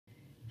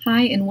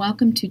Hi, and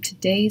welcome to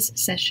today's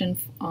session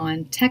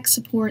on tech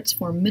supports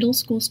for middle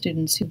school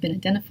students who've been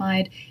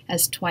identified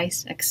as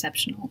twice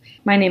exceptional.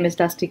 My name is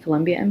Dusty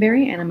Columbia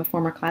Embury, and I'm a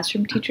former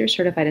classroom teacher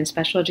certified in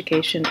special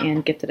education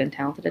and gifted and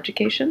talented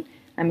education.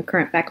 I'm a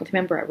current faculty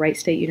member at Wright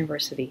State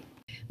University.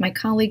 My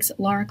colleagues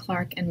Laura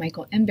Clark and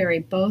Michael Embury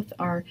both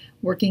are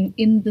working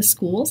in the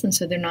schools, and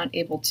so they're not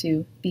able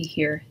to be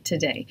here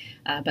today.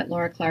 But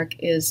Laura Clark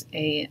is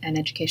an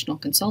educational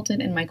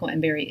consultant, and Michael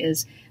Embury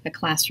is a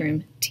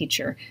classroom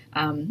teacher.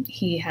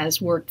 He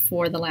has worked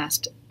for the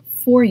last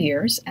 4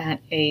 years at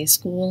a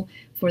school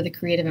for the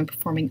creative and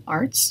performing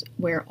arts,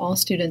 where all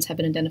students have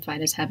been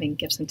identified as having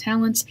gifts and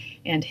talents,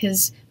 and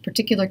his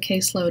particular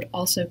caseload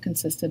also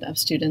consisted of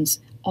students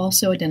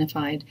also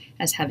identified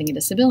as having a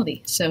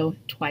disability, so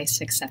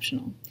twice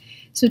exceptional.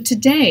 So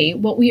today,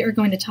 what we are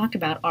going to talk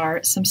about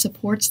are some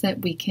supports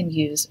that we can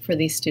use for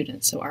these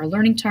students. So our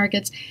learning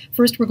targets,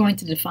 first we're going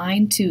to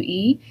define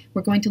 2E,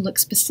 we're going to look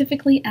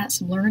specifically at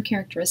some learner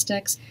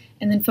characteristics,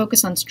 and then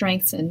focus on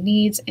strengths and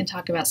needs and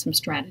talk about some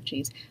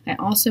strategies. I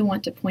also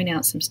want to point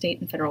out some state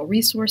and federal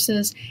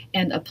resources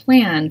and a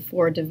plan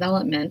for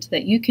development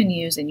that you can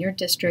use in your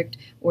district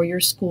or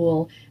your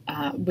school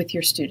with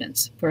your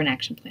students for an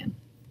action plan.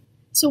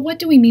 So what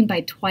do we mean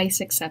by twice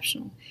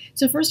exceptional?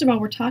 So first of all,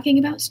 we're talking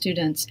about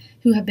students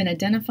who have been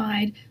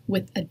identified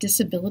with a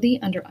disability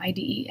under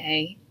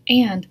IDEA,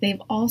 and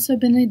they've also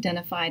been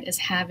identified as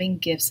having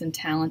gifts and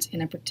talents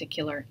in a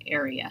particular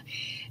area.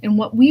 And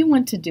what we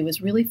want to do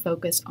is really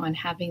focus on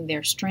having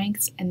their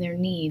strengths and their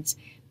needs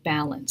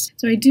balanced.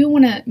 So I do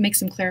want to make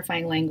some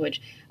clarifying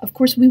language. Of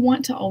course, we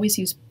want to always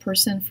use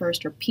person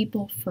first or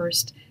people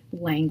first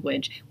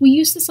language. We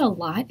use this a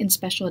lot in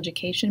special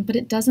education, but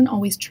it doesn't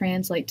always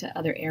translate to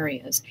other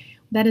areas.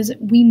 That is,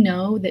 we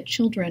know that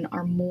children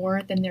are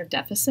more than their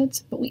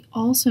deficits, but we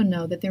also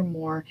know that they're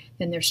more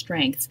than their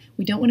strengths.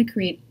 We don't want to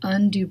create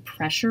undue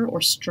pressure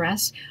or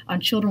stress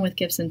on children with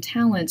gifts and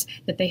talents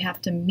that they have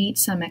to meet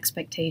some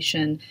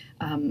expectation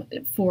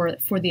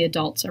for the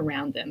adults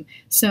around them.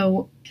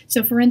 So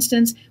for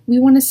instance, we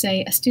want to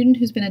say a student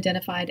who's been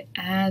identified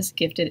as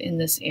gifted in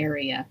this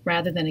area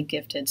rather than a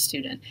gifted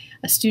student.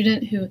 A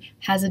student who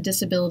has a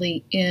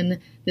disability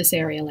in this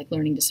area, like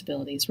learning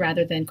disabilities,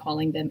 rather than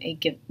calling them a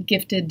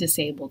gifted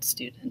disabled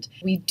student.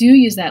 We do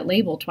use that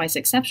label, twice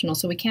exceptional,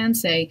 so we can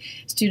say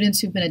students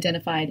who've been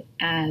identified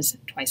as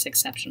twice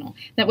exceptional.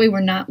 That way we're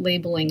not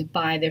labeling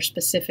by their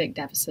specific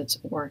deficits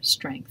or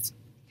strengths.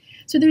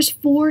 So there's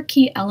 4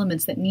 key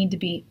elements that need to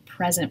be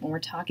present when we're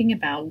talking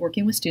about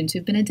working with students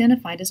who've been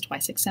identified as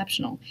twice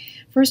exceptional.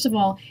 First of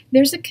all,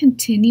 there's a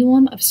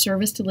continuum of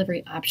service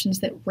delivery options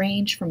that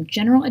range from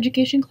general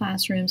education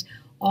classrooms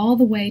all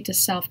the way to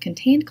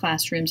self-contained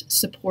classrooms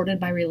supported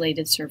by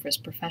related service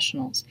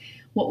professionals.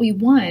 What we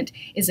want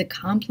is a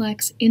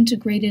complex,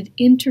 integrated,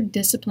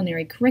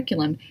 interdisciplinary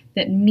curriculum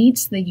that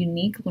meets the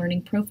unique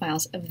learning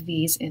profiles of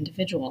these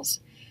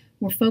individuals.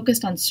 We're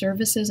focused on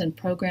services and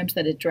programs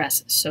that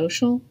address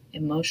social,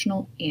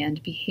 emotional,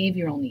 and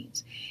behavioral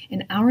needs.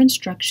 And our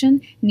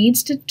instruction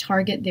needs to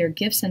target their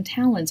gifts and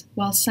talents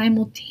while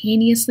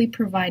simultaneously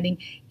providing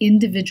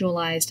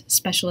individualized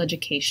special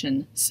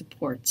education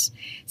supports.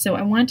 So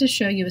I want to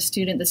show you a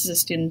student. This is a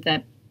student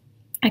that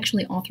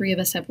actually all 3 of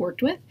us have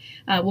worked with.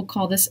 We'll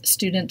call this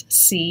student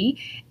C.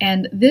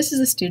 And this is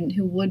a student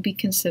who would be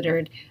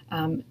considered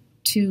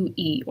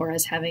 2E, or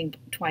as having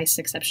twice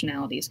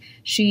exceptionalities.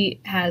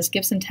 She has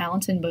gifts and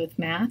talents in both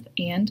math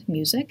and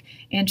music,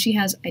 and she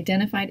has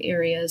identified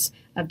areas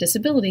of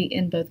disability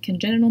in both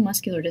congenital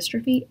muscular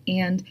dystrophy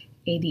and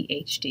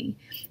ADHD.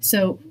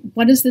 So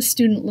what does this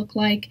student look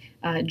like?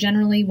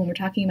 Generally, when we're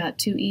talking about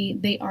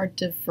 2E, they are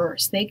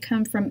diverse. They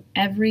come from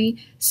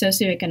every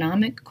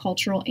socioeconomic,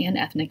 cultural, and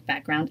ethnic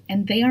background,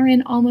 and they are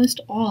in almost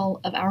all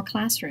of our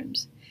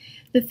classrooms.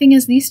 The thing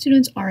is, these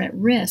students are at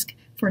risk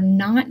for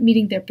not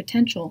meeting their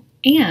potential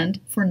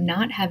and for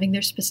not having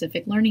their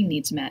specific learning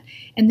needs met.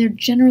 And they're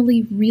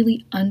generally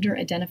really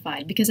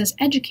under-identified because as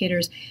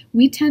educators,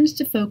 we tend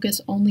to focus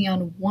only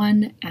on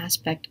one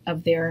aspect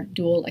of their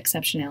dual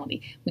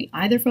exceptionality. We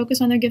either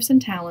focus on their gifts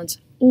and talents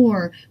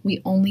or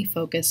we only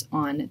focus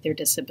on their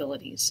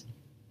disabilities.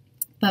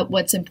 But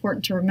what's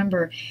important to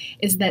remember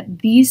is that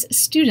these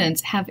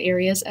students have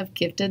areas of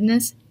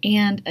giftedness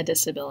and a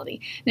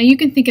disability. Now you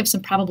can think of some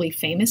probably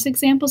famous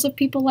examples of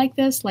people like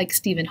this, like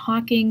Stephen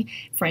Hawking,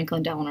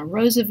 Franklin Delano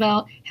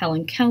Roosevelt,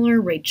 Helen Keller,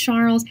 Ray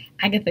Charles,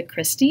 Agatha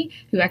Christie,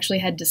 who actually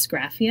had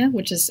dysgraphia,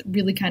 which is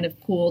really kind of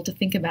cool to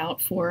think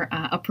about for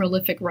a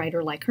prolific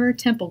writer like her,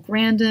 Temple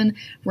Grandin,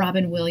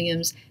 Robin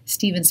Williams,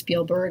 Steven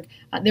Spielberg.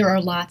 There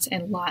are lots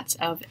and lots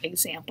of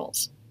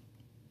examples.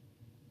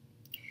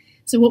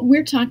 So what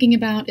we're talking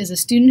about is a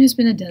student who's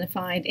been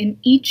identified in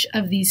each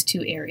of these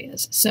 2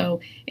 areas. So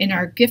in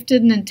our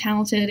gifted and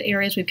talented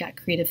areas, we've got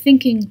creative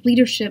thinking,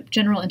 leadership,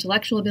 general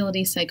intellectual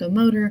ability,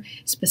 psychomotor,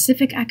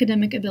 specific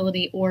academic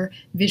ability, or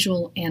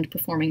visual and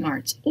performing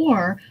arts.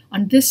 Or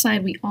on this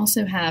side, we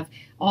also have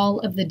all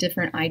of the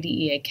different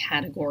IDEA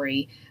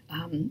category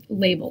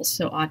labels.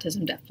 So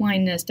autism,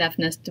 deafblindness,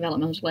 deafness,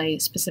 developmental delay,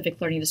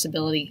 specific learning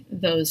disability,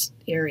 those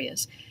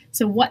areas.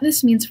 So what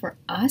this means for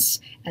us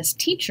as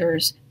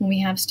teachers when we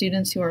have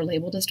students who are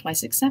labeled as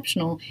twice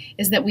exceptional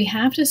is that we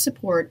have to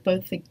support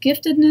both the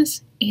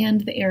giftedness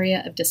and the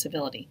area of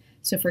disability.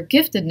 So for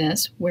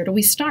giftedness, where do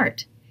we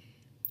start?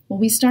 Well,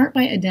 we start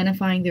by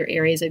identifying their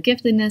areas of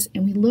giftedness,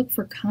 and we look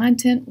for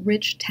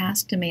content-rich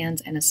task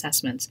demands and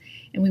assessments,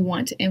 and we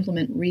want to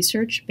implement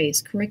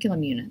research-based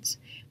curriculum units.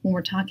 When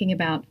we're talking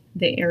about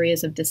the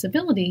areas of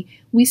disability,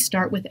 we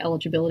start with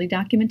eligibility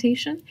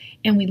documentation,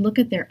 and we look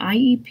at their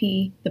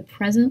IEP, the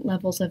present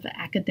levels of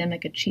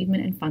academic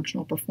achievement and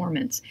functional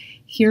performance.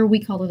 Here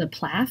we call it a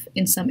PLAF.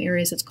 In some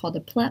areas it's called a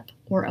PLEP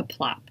or a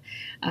PLOP.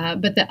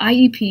 But the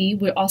IEP,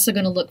 we're also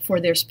going to look for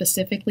their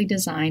specifically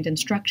designed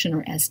instruction,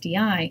 or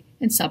SDI,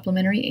 and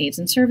supplementary aids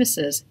and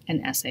services,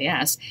 and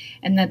SAS,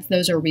 and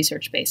those are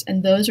research-based,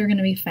 and those are going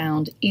to be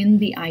found in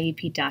the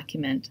IEP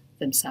document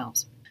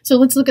themselves. So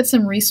let's look at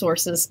some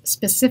resources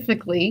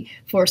specifically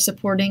for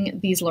supporting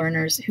these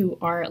learners who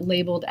are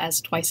labeled as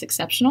twice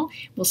exceptional.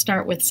 We'll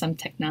start with some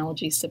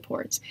technology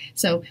supports.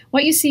 So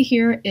what you see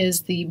here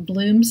is the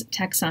Bloom's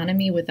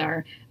taxonomy with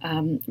our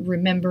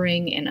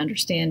remembering and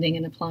understanding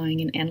and applying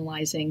and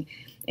analyzing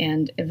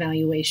and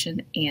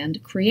evaluation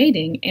and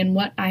creating. And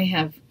what I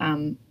have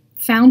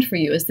found for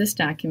you is this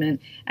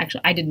document.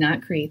 Actually, I did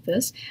not create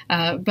this,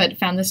 but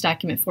found this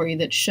document for you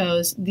that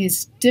shows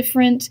these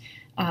different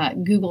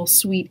Google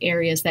Suite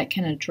areas that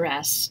can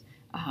address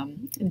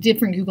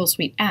different Google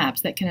Suite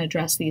apps that can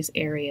address these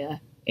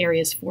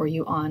areas for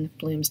you on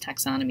Bloom's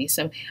taxonomy.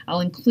 So I'll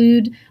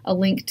include a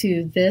link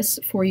to this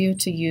for you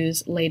to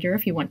use later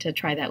if you want to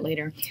try that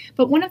later.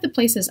 But one of the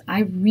places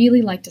I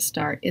really like to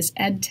start is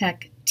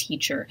EdTech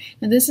Teacher.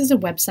 Now this is a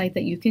website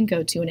that you can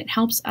go to, and it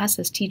helps us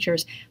as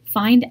teachers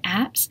find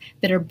apps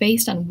that are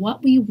based on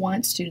what we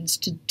want students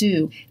to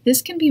do.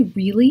 This can be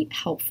really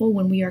helpful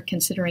when we are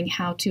considering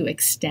how to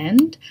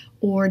extend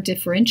or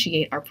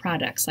differentiate our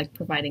products, like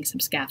providing some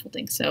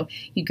scaffolding. So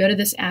you go to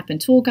this app and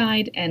tool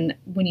guide, and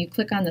when you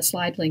click on the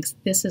slide links,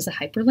 this is a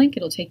hyperlink.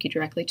 It'll take you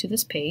directly to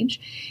this page.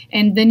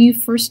 And then you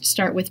first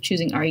start with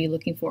choosing, are you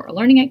looking for a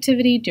learning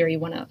activity? Do you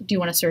want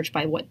to search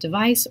by what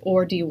device,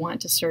 or do you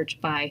want to search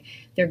by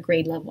their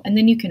grade level? And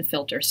then you can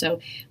filter. So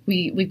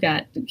we've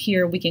got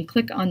here, we can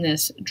click on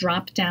this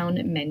drop-down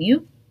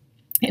menu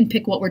and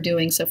pick what we're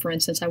doing. So for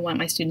instance, I want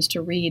my students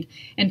to read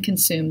and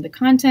consume the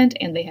content,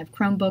 and they have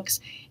Chromebooks,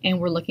 and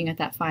we're looking at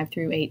that 5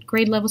 through 8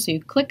 grade level. So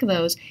you click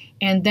those,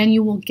 and then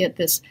you will get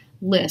this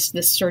list.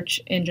 This search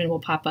engine will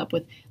pop up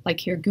with, like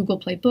here, Google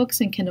Play Books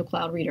and Kindle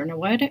Cloud Reader. Now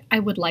what I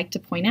would like to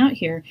point out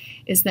here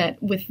is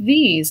that with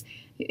these,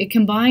 it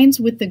combines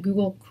with the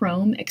Google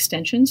Chrome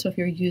extension. So if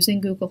you're using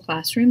Google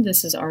Classroom,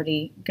 this is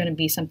already going to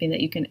be something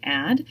that you can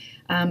add.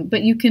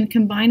 But you can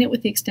combine it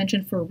with the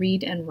extension for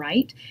Read and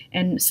Write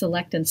and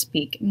Select and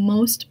Speak.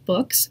 Most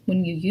books,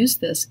 when you use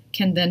this,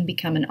 can then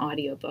become an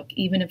audiobook,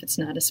 even if it's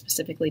not a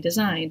specifically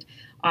designed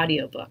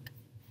audiobook.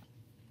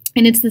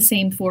 And it's the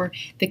same for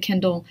the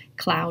Kindle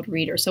Cloud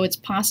Reader. So it's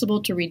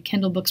possible to read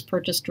Kindle books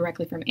purchased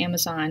directly from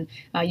Amazon.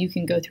 You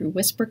can go through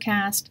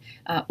Whispercast,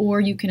 or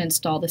you can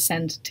install the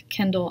Send to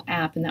Kindle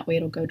app, and that way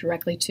it'll go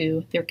directly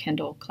to their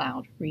Kindle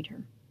Cloud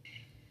Reader.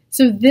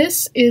 So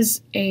this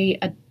is a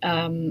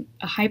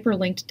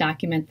hyperlinked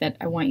document that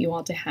I want you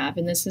all to have,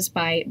 and this is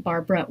by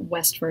Barbara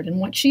Westford.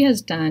 And what she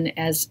has done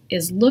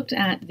is looked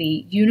at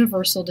the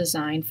Universal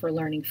Design for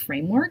Learning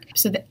framework.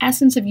 So the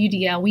essence of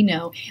UDL, we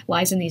know,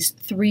 lies in these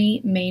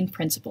 3 main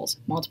principles: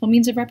 multiple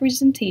means of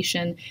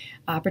representation,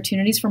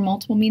 opportunities for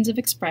multiple means of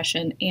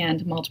expression,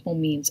 and multiple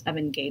means of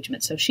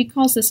engagement. So she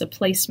calls this a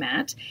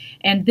placemat,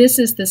 and this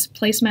is this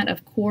placemat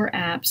of core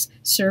apps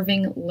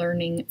serving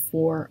learning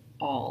for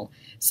all.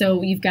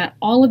 So you've got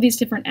all of these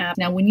different apps.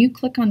 Now when you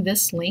click on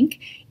this link,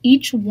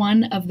 each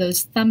one of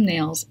those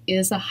thumbnails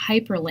is a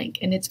hyperlink,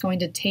 and it's going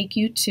to take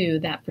you to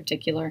that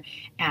particular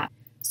app.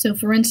 So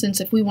for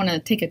instance, if we want to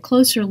take a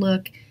closer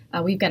look,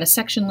 we've got a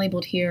section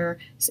labeled here,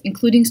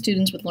 including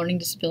students with learning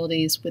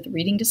disabilities, with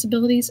reading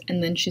disabilities,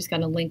 and then she's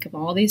got a link of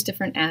all these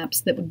different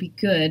apps that would be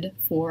good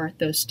for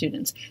those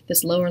students.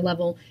 This lower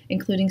level,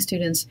 including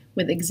students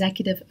with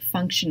executive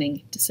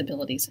functioning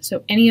disabilities.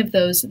 So any of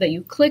those that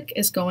you click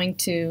is going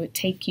to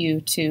take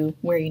you to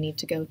where you need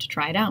to go to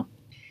try it out.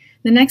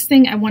 The next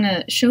thing I want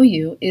to show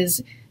you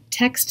is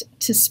text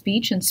to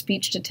speech and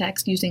speech to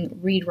text using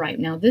Read Write.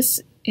 Now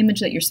this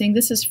image that you're seeing,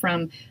 this is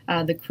from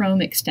the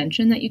Chrome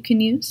extension that you can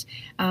use.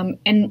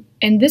 And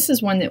this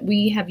is one that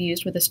we have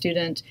used with a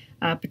student,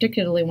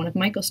 particularly one of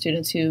Michael's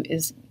students who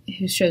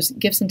shows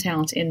gifts and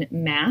talents in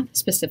math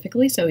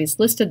specifically. So he's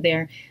listed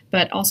there,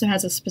 but also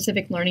has a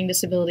specific learning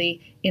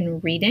disability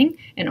in reading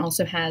and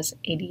also has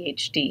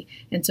ADHD.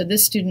 And so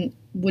this student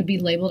would be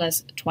labeled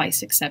as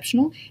twice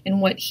exceptional.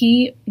 And what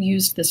he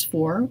used this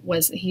for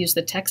was he used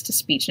the text to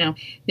speech. Now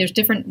there's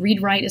different,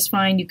 Read Write is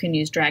fine. You can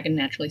use Dragon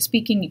Naturally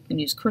Speaking. You can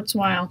use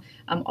Kurzweil.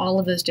 All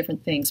of those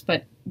different things.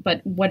 But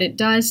what it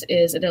does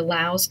is it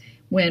allows,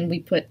 when we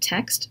put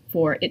text,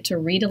 for it to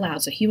read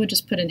aloud. So he would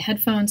just put in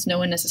headphones. No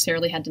one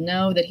necessarily had to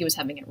know that he was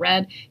having it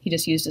read. He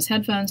just used his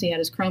headphones. He had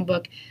his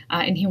Chromebook,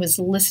 and he was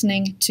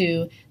listening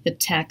to the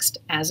text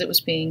as it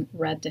was being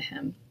read to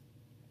him.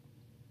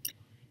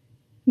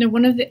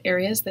 One of the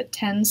areas that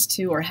tends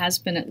to, or has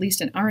been at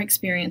least in our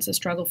experience, a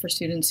struggle for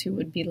students who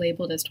would be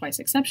labeled as twice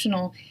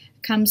exceptional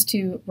comes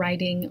to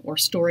writing or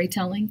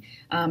storytelling.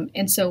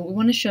 And so we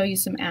want to show you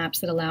some apps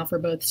that allow for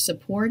both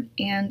support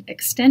and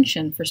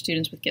extension for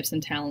students with gifts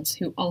and talents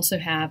who also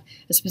have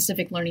a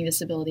specific learning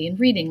disability in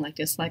reading, like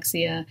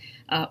dyslexia,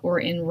 or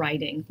in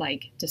writing,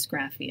 like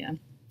dysgraphia.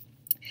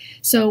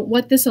 So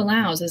what this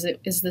allows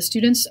is the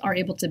students are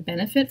able to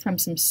benefit from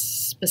some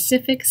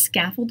specific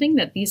scaffolding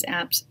that these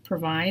apps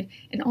provide,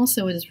 and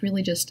also it is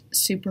really just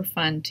super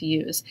fun to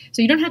use.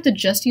 So you don't have to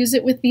just use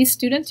it with these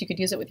students, you could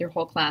use it with your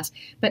whole class,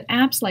 but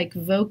apps like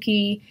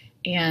Voki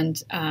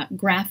and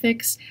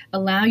graphics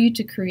allow you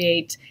to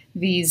create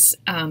these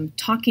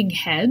talking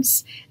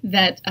heads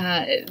that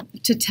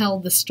to tell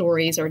the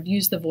stories or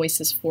use the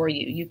voices for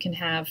you. You can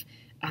have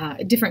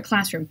different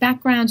classroom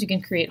backgrounds, you can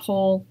create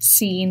whole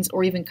scenes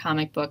or even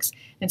comic books,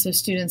 and so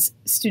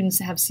students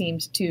have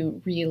seemed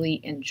to really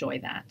enjoy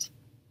that.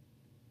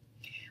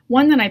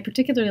 One that I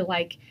particularly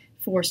like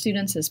for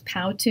students is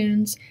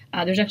Powtoons.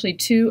 There's actually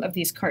two of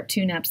these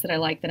cartoon apps that I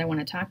like that I want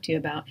to talk to you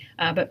about.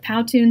 But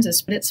Powtoons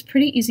it's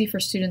pretty easy for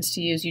students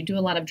to use. You do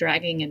a lot of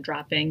dragging and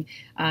dropping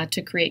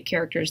to create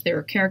characters. There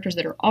are characters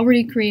that are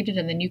already created,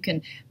 and then you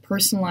can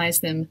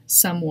personalize them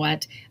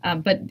somewhat,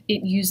 but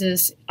it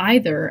uses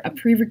either a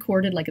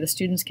pre-recorded, like the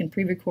students can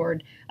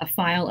pre-record a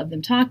file of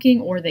them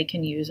talking, or they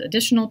can use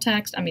additional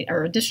text,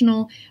 or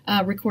additional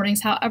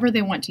recordings, however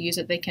they want to use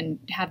it. They can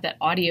have that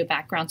audio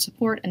background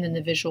support and then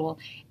the visual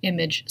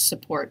image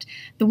support.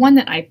 The one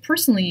that I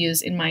personally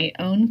use in my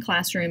own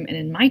classroom and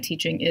in my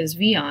teaching is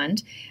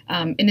Vyond,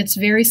 and it's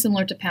very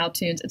similar to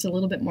Powtoons. It's a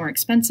little bit more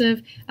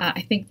expensive.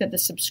 I think that the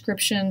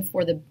subscription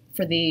for the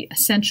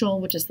Essential,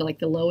 which is the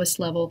lowest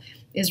level,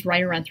 is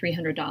right around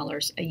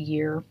 $300 a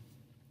year.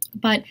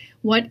 But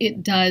what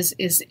it does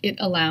is it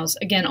allows,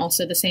 again,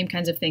 also the same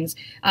kinds of things.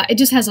 It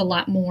just has a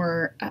lot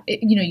more,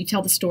 you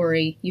tell the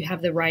story, you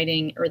have the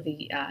writing or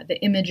the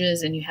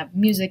images, and you have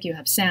music, you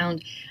have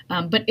sound,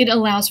 but it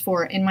allows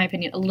for, in my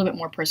opinion, a little bit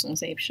more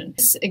personalization.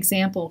 This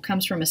example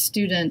comes from a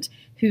student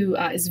who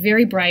is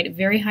very bright,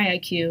 very high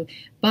IQ,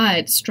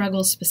 but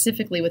struggles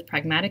specifically with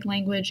pragmatic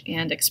language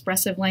and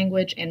expressive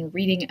language and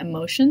reading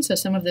emotion. So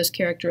some of those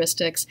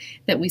characteristics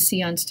that we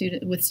see on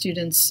with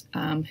students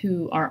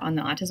who are on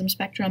the autism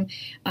spectrum,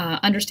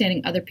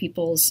 understanding other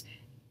people's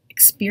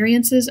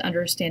experiences,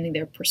 understanding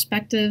their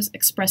perspectives,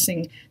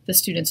 expressing the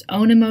student's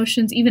own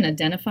emotions, even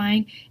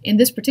identifying. And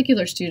this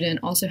particular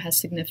student also has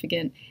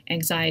significant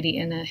anxiety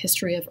and a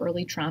history of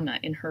early trauma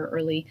in her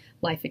early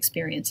life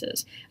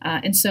experiences.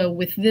 And so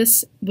with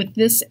this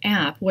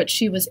app, what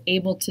she was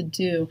able to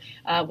do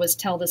was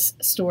tell this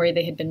story.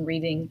 They had been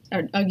reading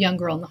A Young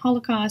Girl in the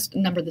Holocaust,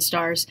 Number the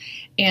Stars,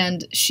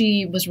 and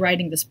she was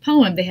writing this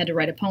poem. They had to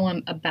write a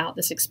poem about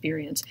this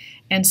experience.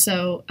 And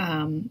so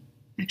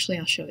actually,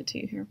 I'll show it to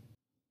you here.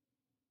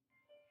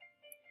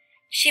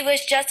 She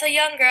was just a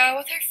young girl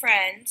with her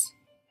friends.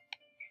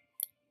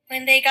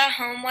 When they got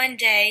home one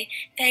day,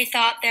 they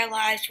thought their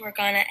lives were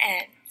gonna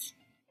end.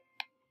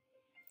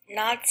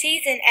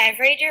 Nazis in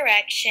every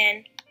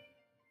direction.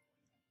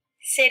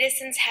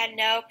 Citizens had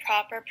no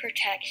proper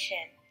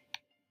protection.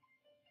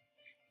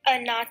 A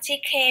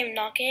Nazi came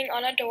knocking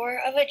on a door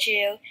of a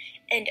Jew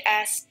and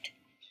asked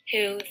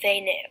who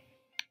they knew.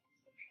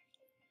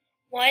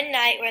 One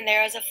night when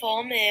there was a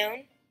full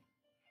moon,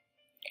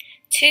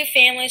 two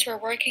families were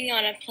working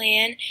on a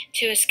plan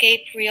to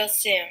escape real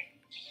soon.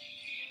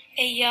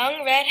 A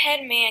young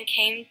redhead man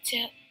came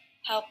to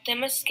help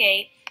them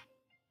escape.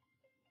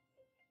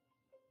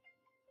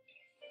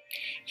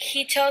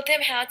 He told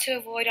them how to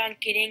avoid on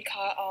getting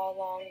caught all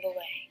along the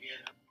way.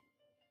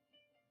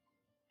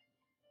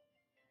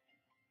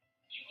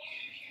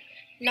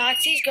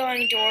 Nazis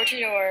going door to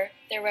door,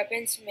 their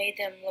weapons made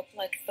them look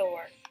like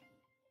Thor.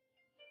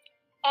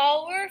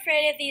 All were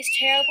afraid of these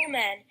terrible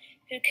men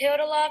who killed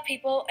a lot of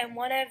people, and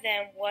one of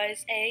them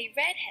was a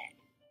redhead.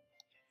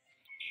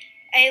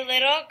 A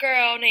little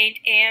girl named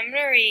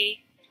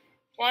Anne-Marie,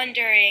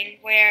 wondering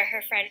where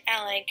her friend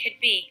Ellen could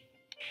be.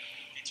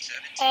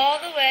 All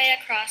the way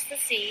across the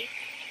sea,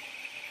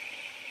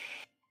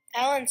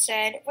 Ellen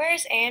said,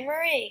 "Where's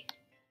Anne-Marie?"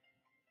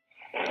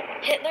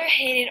 Hitler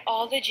hated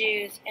all the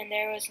Jews, and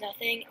there was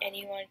nothing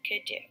anyone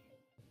could do.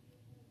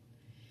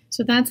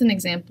 So that's an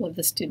example of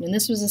the student. And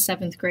this was a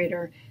 7th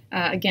grader,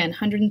 again,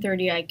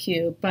 130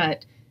 IQ,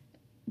 but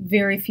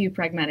very few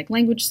pragmatic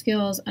language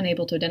skills,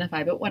 unable to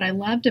identify. But what I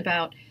loved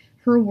about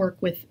her work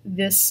with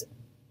this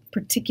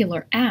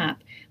particular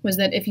app was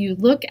that if you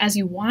look, as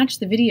you watch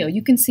the video,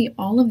 you can see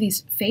all of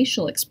these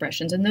facial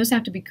expressions, and those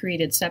have to be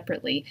created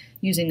separately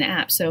using the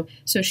app. So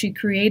she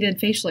created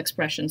facial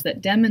expressions that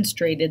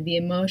demonstrated the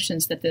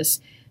emotions that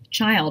this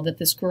child, that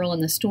this girl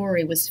in the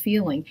story was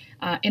feeling.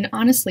 And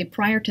honestly,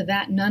 prior to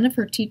that, none of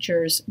her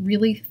teachers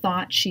really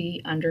thought she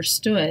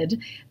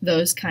understood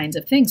those kinds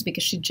of things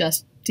because she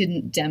just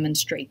didn't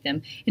demonstrate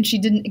them, and she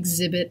didn't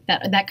exhibit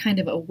that kind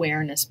of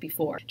awareness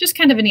before. Just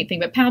kind of a neat thing,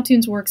 but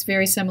Powtoons works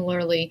very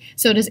similarly.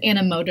 So does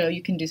Animoto.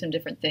 You can do some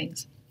different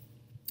things.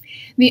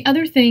 The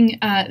other thing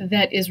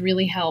that is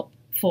really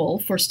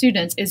for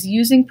students is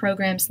using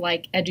programs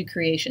like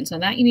EduCreation. So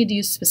that you need to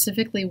use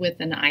specifically with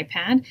an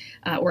iPad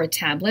or a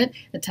tablet,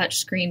 a touch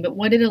screen. But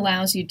what it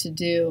allows you to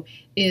do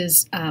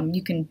is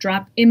you can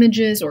drop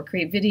images or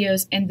create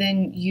videos, and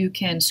then you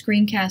can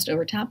screencast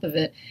over top of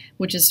it,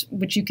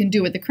 which you can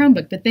do with the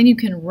Chromebook. But then you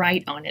can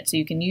write on it, so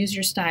you can use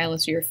your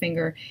stylus or your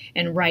finger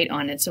and write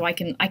on it. So I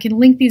can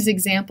link these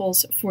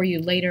examples for you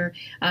later.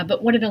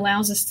 But what it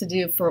allows us to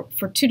do for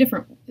two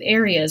different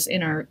areas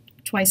in our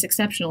Twice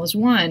Exceptional is,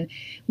 one,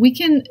 we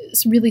can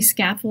really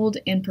scaffold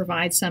and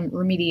provide some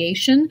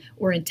remediation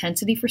or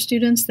intensity for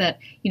students that,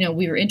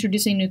 we were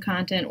introducing new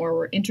content or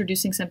we're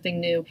introducing something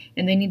new,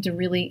 and they need to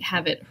really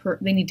have it heard.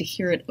 They need to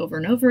hear it over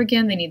and over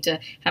again. They need to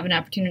have an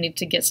opportunity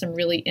to get some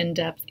really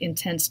in-depth,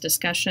 intense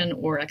discussion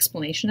or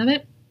explanation of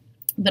it.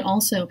 But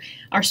also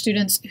our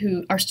students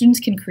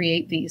can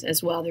create these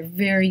as well. They're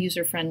very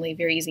user-friendly,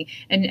 very easy.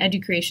 And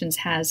EduCreations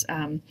has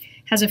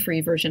a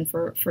free version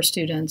for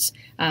students.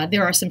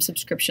 There are some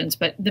subscriptions,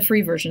 but the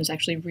free version is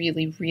actually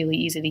really, really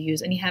easy to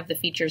use. And you have the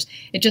features.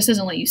 It just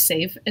doesn't let you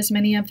save as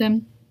many of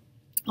them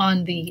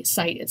on the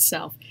site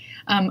itself.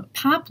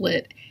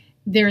 Poplet.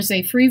 There's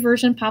a free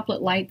version,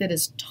 Poplet Lite, that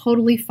is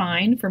totally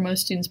fine for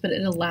most students, but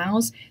it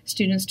allows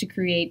students to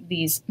create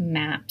these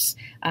maps,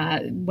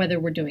 whether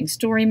we're doing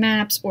story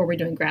maps or we're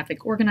doing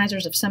graphic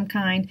organizers of some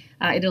kind.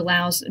 It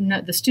allows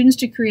the students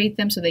to create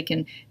them so they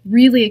can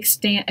really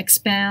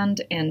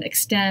expand and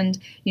extend.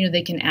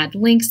 They can add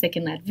links, they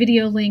can add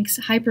video links,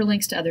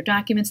 hyperlinks to other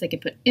documents, they can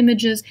put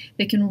images,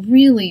 they can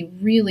really,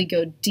 really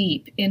go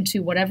deep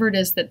into whatever it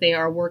is that they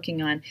are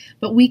working on.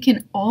 But we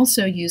can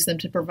also use them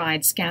to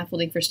provide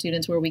scaffolding for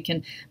students where we can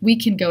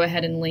go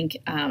ahead and link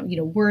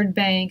word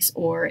banks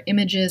or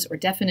images or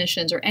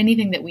definitions or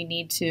anything that we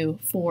need to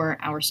for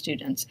our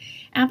students.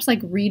 Apps like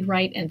Read,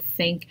 Write, and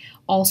Think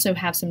also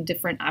have some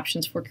different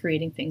options for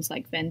creating things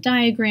like Venn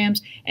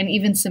diagrams and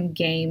even some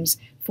games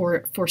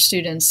for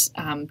students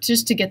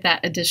just to get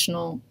that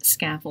additional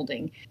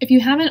scaffolding. If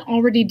you haven't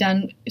already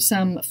done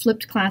some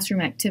flipped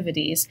classroom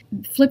activities,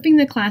 flipping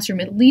the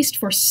classroom, at least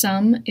for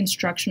some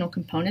instructional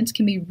components,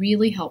 can be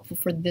really helpful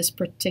for this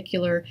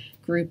particular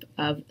group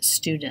of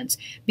students,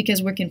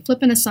 because we can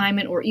flip an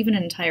assignment or even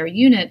an entire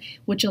unit,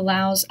 which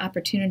allows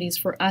opportunities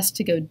for us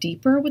to go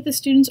deeper with the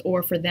students,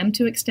 or for them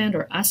to extend,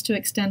 or us to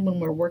extend when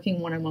we're working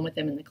one-on-one with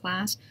them in the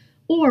class.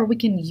 Or we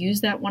can use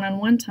that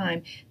one-on-one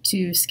time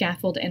to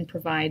scaffold and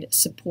provide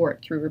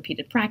support through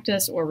repeated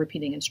practice or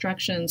repeating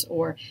instructions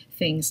or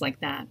things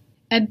like that.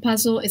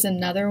 Edpuzzle is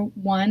another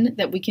one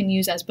that we can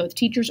use as both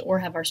teachers or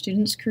have our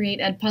students create.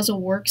 Edpuzzle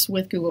works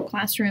with Google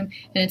Classroom,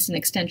 and it's an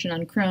extension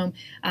on Chrome.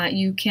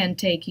 You can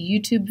take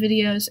YouTube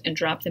videos and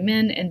drop them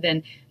in, and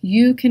then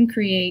you can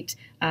create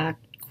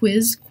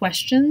quiz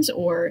questions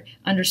or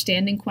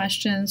understanding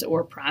questions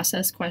or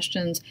process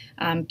questions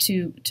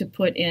to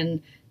put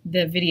in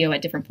the video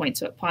at different points.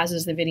 So it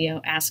pauses the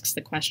video, asks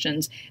the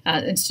questions,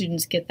 and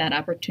students get that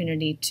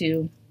opportunity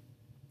to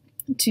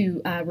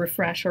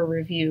refresh or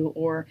review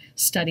or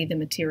study the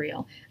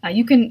material.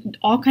 You can,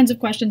 all kinds of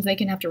questions, they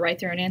can have to write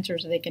their own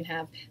answers, or they can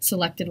have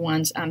selected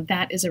ones.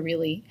 That is a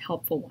really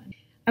helpful one.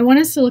 I want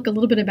us to look a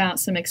little bit about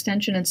some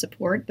extension and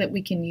support that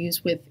we can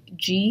use with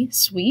G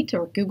Suite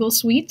or Google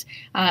Suite.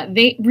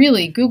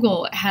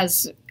 Google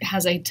has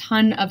a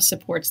ton of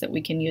supports that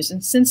we can use,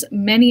 and since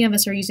many of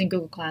us are using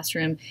Google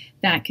Classroom,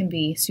 that can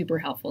be super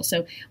helpful.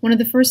 So one of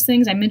the first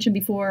things I mentioned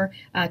before,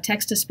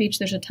 text-to-speech,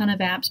 there's a ton of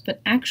apps,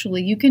 but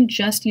actually you can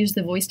just use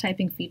the voice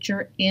typing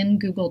feature in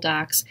Google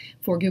Docs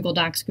for Google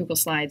Docs, Google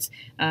Slides,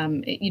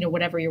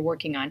 whatever you're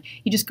working on.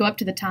 You just go up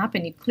to the top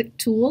and you click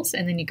Tools,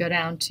 and then you go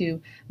down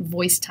to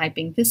voice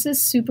typing. This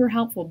is super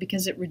helpful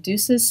because it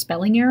reduces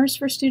spelling errors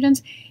for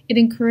students. It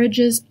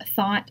encourages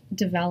thought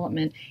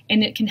development,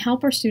 and it can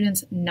help our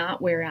students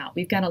not wear out.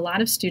 We've got a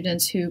lot of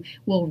students who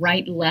will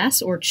write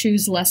less or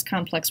choose less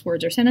complex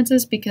words or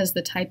sentences because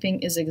the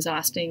typing is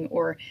exhausting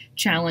or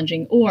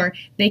challenging, or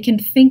they can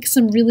think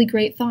some really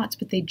great thoughts,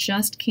 but they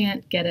just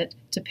can't get it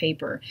to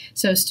paper.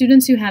 So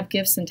students who have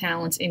gifts and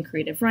talents in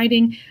creative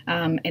writing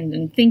and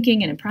in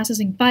thinking and in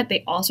processing, but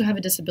they also have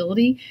a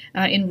disability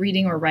in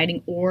reading or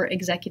writing or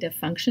executive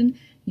function,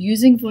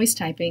 using voice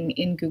typing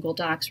in Google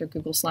Docs or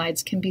Google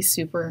Slides can be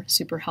super,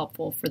 super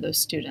helpful for those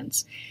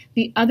students.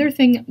 The other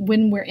thing,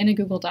 when we're in a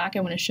Google Doc,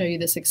 I want to show you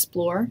this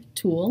Explore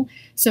tool.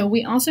 So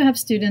we also have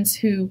students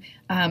who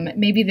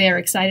maybe they're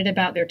excited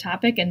about their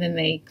topic, and then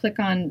they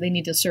they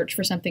need to search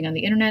for something on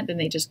the internet, then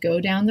they just go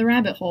down the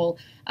rabbit hole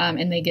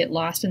and they get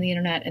lost in the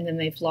internet, and then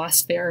they've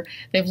lost their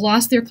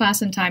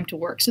class and time to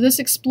work. So this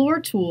Explore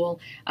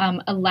tool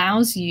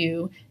allows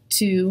you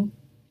to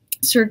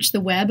search the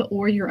web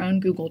or your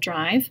own Google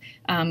Drive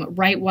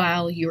right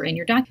while you're in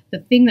your doc. The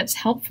thing that's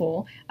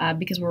helpful,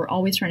 because we're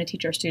always trying to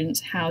teach our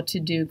students how to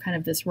do kind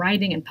of this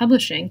writing and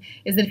publishing,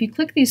 is that if you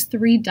click these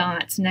three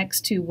dots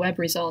next to web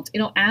results,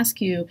 it'll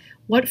ask you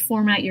what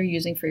format you're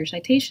using for your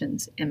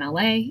citations,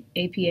 MLA,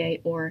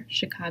 APA, or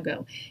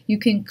Chicago. You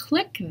can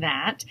click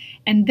that,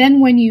 and then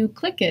when you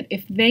click it,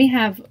 if they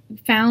have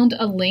found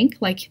a link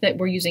like that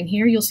we're using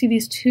here, you'll see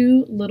these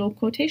two little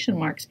quotation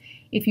marks.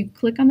 if you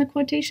click on the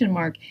quotation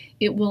mark,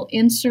 it will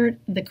insert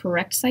the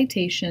correct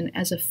citation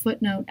as a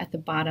footnote at the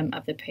bottom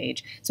of the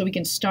page. So we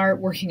can start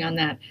working on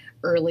that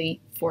early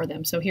for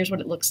them. So here's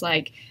what it looks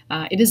like.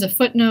 It is a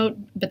footnote,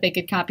 but they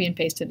could copy and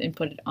paste it and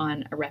put it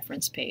on a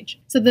reference page.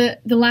 So the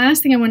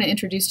last thing I want to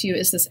introduce to you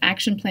is this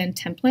action plan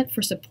template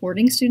for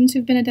supporting students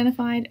who've been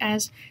identified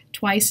as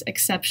twice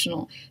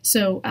exceptional.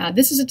 So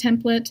this is a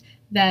template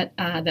that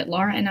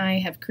Laura and I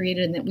have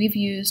created and that we've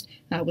used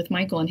with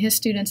Michael and his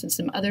students and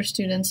some other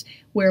students,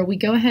 where we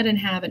go ahead and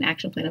have an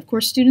action plan. Of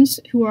course, students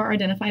who are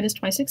identified as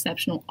twice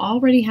exceptional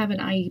already have an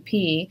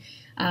IEP,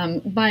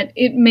 but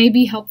it may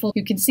be helpful.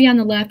 You can see on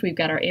the left we've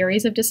got our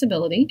areas of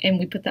disability, and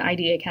we put the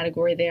IDA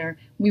category there.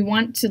 We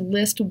want to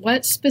list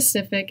what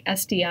specific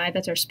SDI,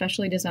 that's our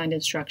specially designed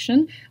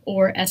instruction,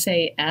 or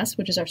SAS,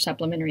 which is our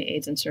supplementary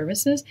aids and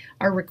services,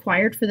 are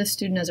required for the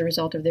student as a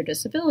result of their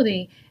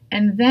disability.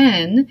 And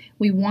then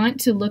we want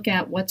to look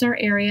at what's our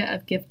area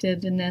of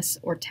giftedness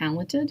or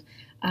talented,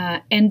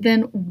 and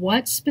then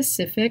what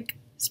specific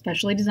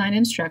specially designed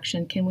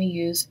instruction can we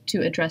use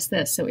to address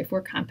this. So if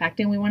we're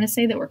compacting, we want to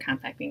say that we're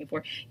compacting. If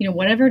we're,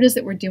 whatever it is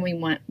that we're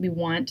doing, we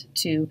want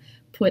to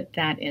put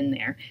that in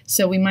there.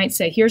 So we might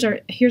say, here's our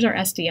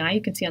SDI.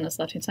 You can see on this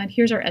left-hand side,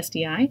 here's our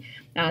SDI.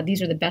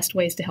 These are the best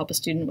ways to help a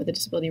student with a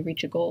disability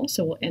reach a goal.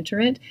 So we'll enter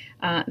it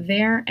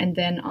there, and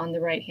then on the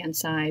right-hand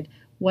side,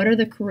 what are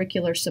the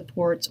curricular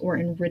supports or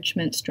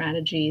enrichment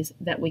strategies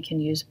that we can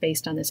use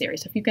based on this area?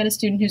 So if you've got a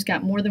student who's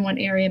got more than one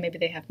area, maybe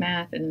they have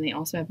math and then they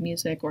also have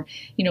music, or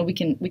we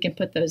can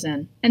put those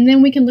in. And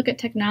then we can look at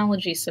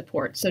technology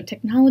support. So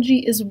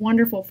technology is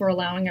wonderful for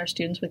allowing our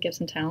students with gifts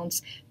and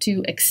talents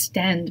to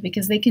extend,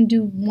 because they can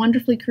do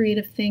wonderfully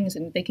creative things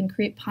and they can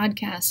create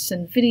podcasts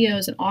and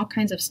videos and all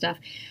kinds of stuff.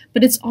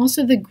 But it's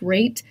also the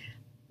great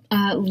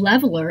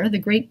leveler, the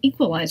great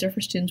equalizer for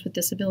students with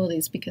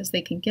disabilities, because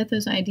they can get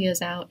those ideas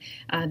out,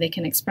 they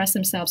can express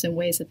themselves in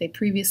ways that they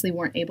previously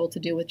weren't able to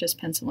do with just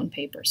pencil and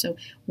paper. So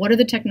what are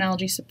the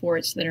technology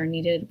supports that are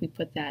needed? We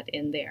put that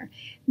in there.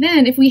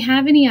 Then if we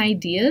have any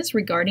ideas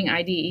regarding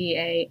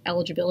IDEA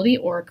eligibility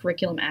or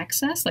curriculum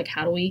access, like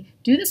how do we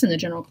do this in the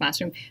general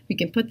classroom, we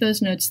can put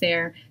those notes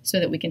there so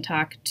that we can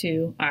talk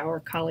to our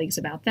colleagues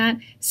about that.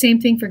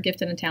 Same thing for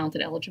gifted and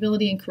talented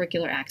eligibility and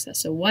curricular access.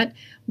 So what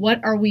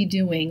are we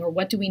doing, or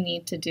what do we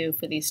need to do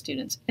for these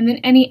students? And then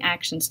any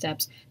action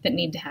steps that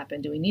need to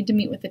happen. Do we need to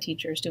meet with the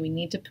teachers? Do we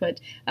need to put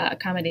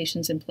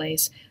accommodations in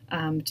place?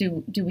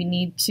 Do we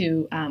need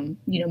to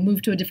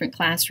move to a different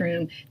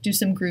classroom, do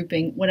some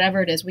grouping,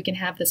 whatever it is? We can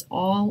have this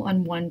all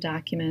on one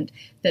document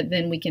that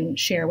then we can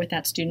share with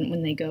that student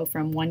when they go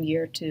from one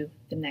year to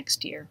the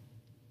next year.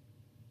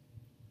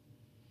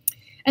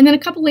 And then a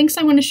couple links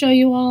I want to show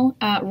you all.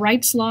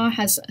 Wright's Law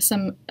has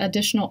some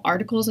additional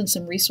articles and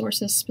some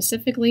resources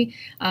specifically.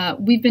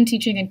 We've been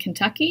teaching in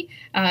Kentucky,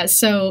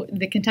 so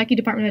the Kentucky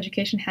Department of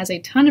Education has a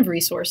ton of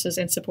resources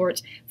and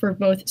supports for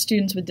both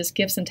students with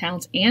gifts and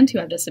talents and who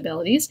have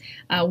disabilities.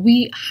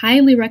 We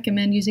highly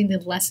recommend using the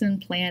Lesson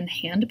Plan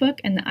Handbook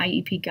and the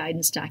IEP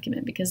Guidance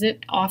Document, because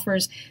it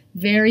offers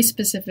very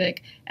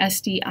specific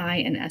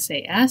SDI and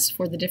SAS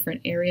for the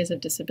different areas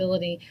of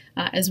disability,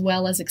 as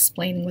well as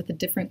explaining what the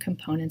different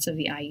components of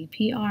the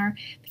IEP are.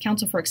 The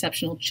Council for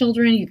Exceptional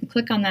Children, you can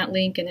click on that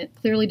link and it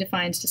clearly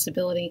defines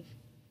disability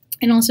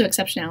and also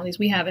exceptionalities.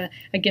 We have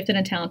a gifted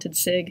and talented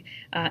SIG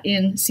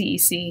in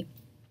CEC.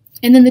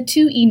 And then the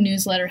 2E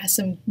newsletter has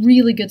some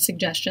really good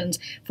suggestions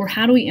for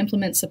how do we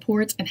implement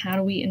supports and how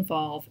do we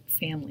involve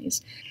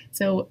families.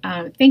 So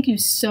thank you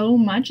so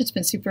much. It's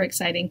been super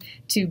exciting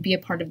to be a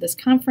part of this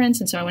conference.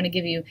 And so I want to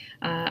give you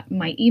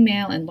my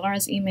email and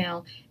Laura's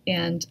email.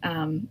 And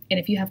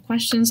if you have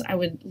questions, I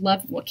would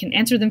love, can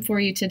answer them for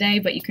you today,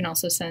 but you can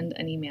also send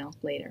an email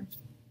later.